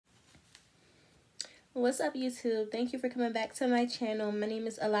What's up, YouTube? Thank you for coming back to my channel. My name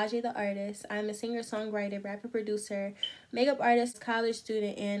is Elijah the Artist. I'm a singer, songwriter, rapper, producer, makeup artist, college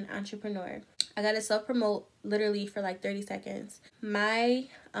student, and entrepreneur. I gotta self-promote literally for like 30 seconds. My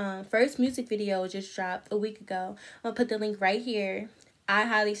first music video just dropped a week ago. I'm gonna put the link right here. I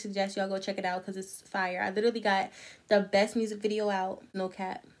highly suggest y'all go check it out because it's fire. I literally got the best music video out, no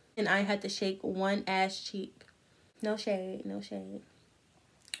cap. And I had to shake one ass cheek. No shade, no shade.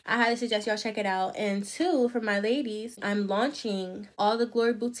 I highly suggest y'all check it out. And two, for my ladies, I'm launching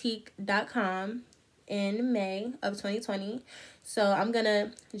alltheglory.com in May of 2020. So I'm going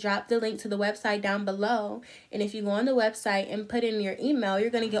to drop the link to the website down below. And if you go on the website and put in your email,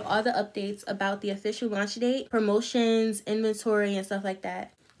 you're going to get all the updates about the official launch date, promotions, inventory, and stuff like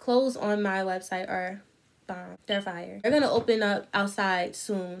that. Clothes on my website are bomb. They're fire. They're going to open up outside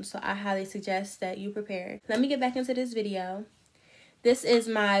soon. So I highly suggest that you prepare. Let me get back into this video. This is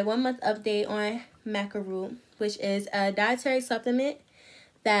my 1 month update on Maca, which is a dietary supplement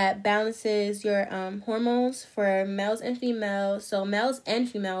that balances your hormones for males and females. So males and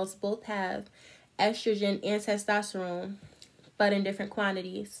females both have estrogen and testosterone, but in different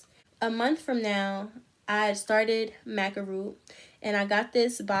quantities. A month from now, I started Maca, and I got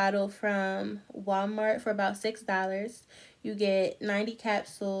this bottle from Walmart for about $6. You get 90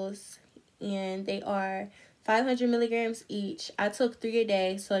 capsules, and they are 500 milligrams each. I took 3 a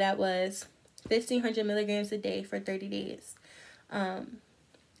day, so that was 1,500 milligrams a day for 30 days.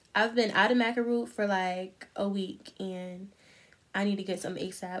 I've been out of Maca for like a week, and I need to get some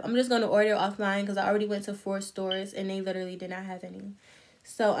ASAP. I'm just going to order offline because I already went to 4 stores, and they literally did not have any.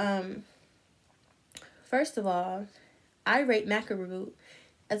 So, first of all, I rate Maca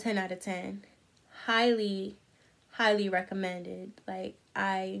a 10 out of 10. Highly, highly recommended.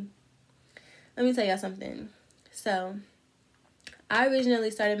 Let me tell y'all something. So, I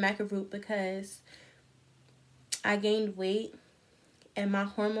originally started Maca because I gained weight and my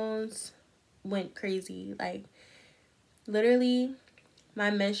hormones went crazy. Like, literally,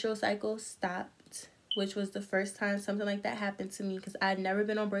 my menstrual cycle stopped, which was the first time something like that happened to me because I had never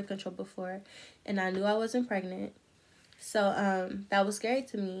been on birth control before, and I knew I wasn't pregnant. So, that was scary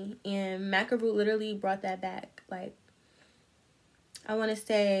to me, and Maca literally brought that back. Like, I want to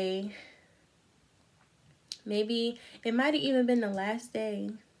say maybe it might have even been the last day,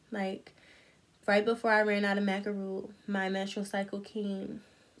 like right before I ran out of Maca, my menstrual cycle came,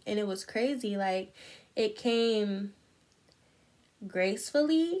 and it was crazy. Like, it came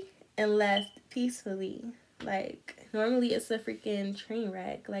gracefully and left peacefully. Like, normally it's a freaking train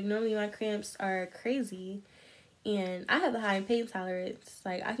wreck. Like, normally my cramps are crazy, and I have a high pain tolerance.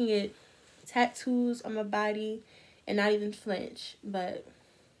 Like, I can get tattoos on my body and not even flinch, but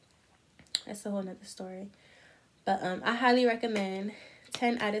that's a whole nother story. But I highly recommend.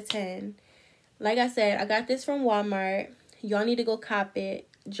 10 out of 10. Like I said, I got this from Walmart. Y'all need to go cop it.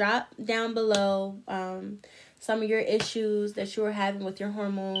 Drop down below some of your issues that you are having with your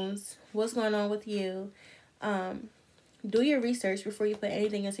hormones. What's going on with you? Do your research before you put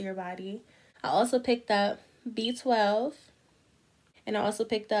anything into your body. I also picked up B12, and I also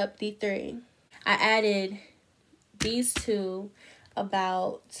picked up D3. I added these two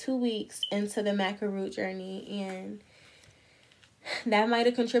about 2 weeks into the Maca journey, and that might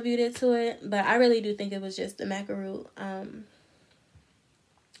have contributed to it, but I really do think it was just the Maca. I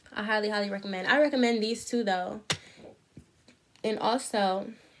highly, highly recommend. I recommend these two, though. And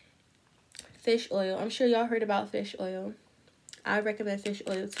also, fish oil. I'm sure y'all heard about fish oil. I recommend fish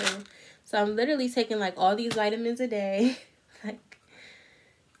oil, too. So I'm literally taking, like, all these vitamins a day. Like,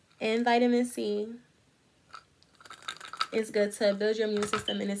 and vitamin C. It's good to build your immune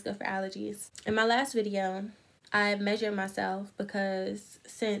system, and it's good for allergies. In my last video, I measured myself because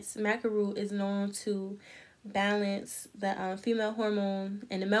since Maca is known to balance the female hormone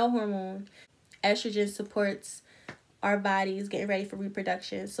and the male hormone, estrogen supports our bodies getting ready for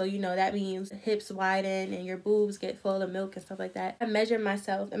reproduction. So, you know, that means hips widen and your boobs get full of milk and stuff like that. I measured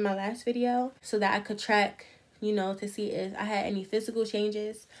myself in my last video so that I could track, you know, to see if I had any physical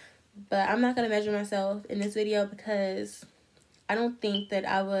changes. But I'm not going to measure myself in this video because I don't think that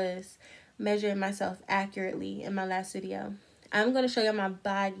I was measuring myself accurately in my last video. I'm going to show you my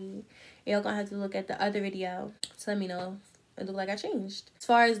body. Y'all going to have to look at the other video to let me know if it looked like I changed. As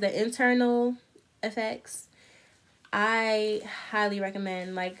far as the internal effects, I highly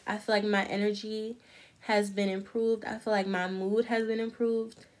recommend. Like, I feel like my energy has been improved. I feel like my mood has been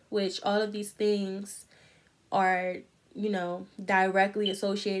improved, which all of these things are, you know, directly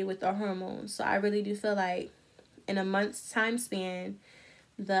associated with our hormones. So I really do feel like in a month's time span,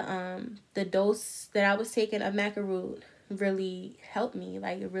 the dose that I was taking of Maca really helped me.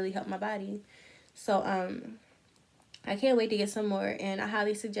 Like, it really helped my body. So I can't wait to get some more, and I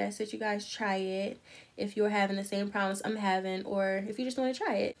highly suggest that you guys try it if you're having the same problems I'm having, or if you just want to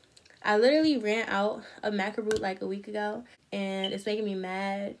try it. I literally ran out of Maca root like a week ago, and it's making me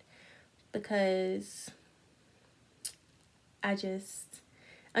mad because I'm just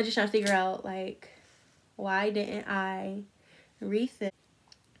trying to figure out, like, why didn't I rethink?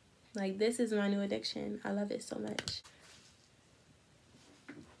 Like, this is my new addiction. I love it so much.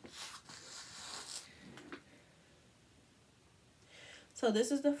 So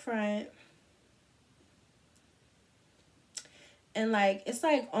this is the front. And like, it's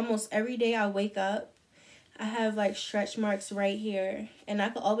like almost every day I wake up, I have like stretch marks right here. And I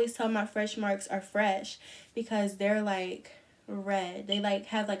can always tell my fresh marks are fresh because they're like red. They like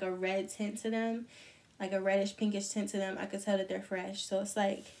have like a red tint to them, like a reddish pinkish tint to them. I could tell that they're fresh. So it's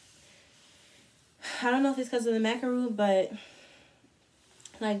like, I don't know if it's because of the macaroon, but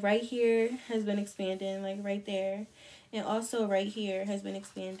like right here has been expanding, like right there. And also right here has been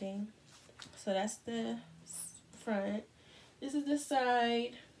expanding. So that's the front. This is the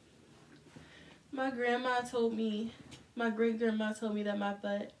side. My grandma told me, my great grandma told me that my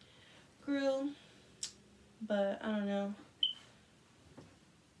butt grew, but I don't know.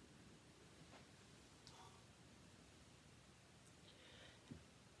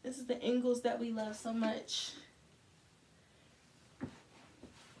 This is the angles that we love so much.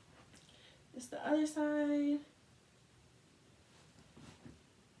 It's the other side.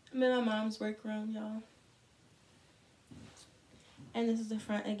 I'm in my mom's workroom, y'all. And this is the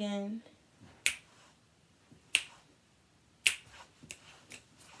front again.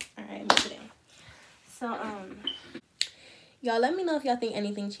 Alright, move it in. So, y'all let me know if y'all think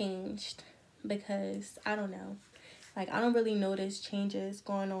anything changed, because I don't know. Like, I don't really notice changes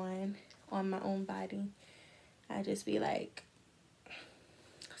going on my own body. I just be like,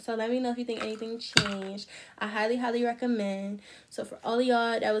 so let me know if you think anything changed. I highly recommend. So for all of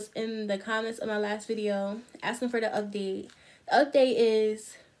y'all that was in the comments of my last video asking for the update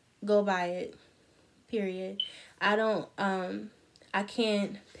is go buy it, period. I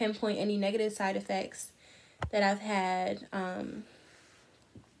can't pinpoint any negative side effects that I've had.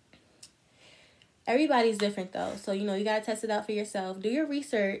 Everybody's different though, so you know, you gotta test it out for yourself. Do your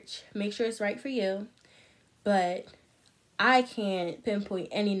research, make sure it's right for you. But I can't pinpoint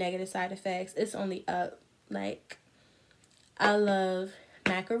any negative side effects. It's only up. Like, I love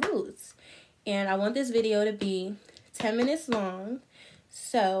Maca roots, and I want this video to be 10 minutes long,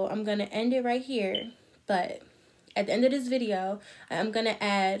 so I'm gonna end it right here. But at the end of this video, I'm gonna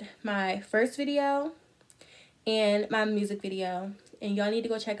add my first video and my music video, and y'all need to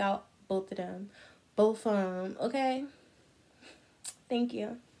go check out both of them. Okay? Thank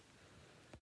you.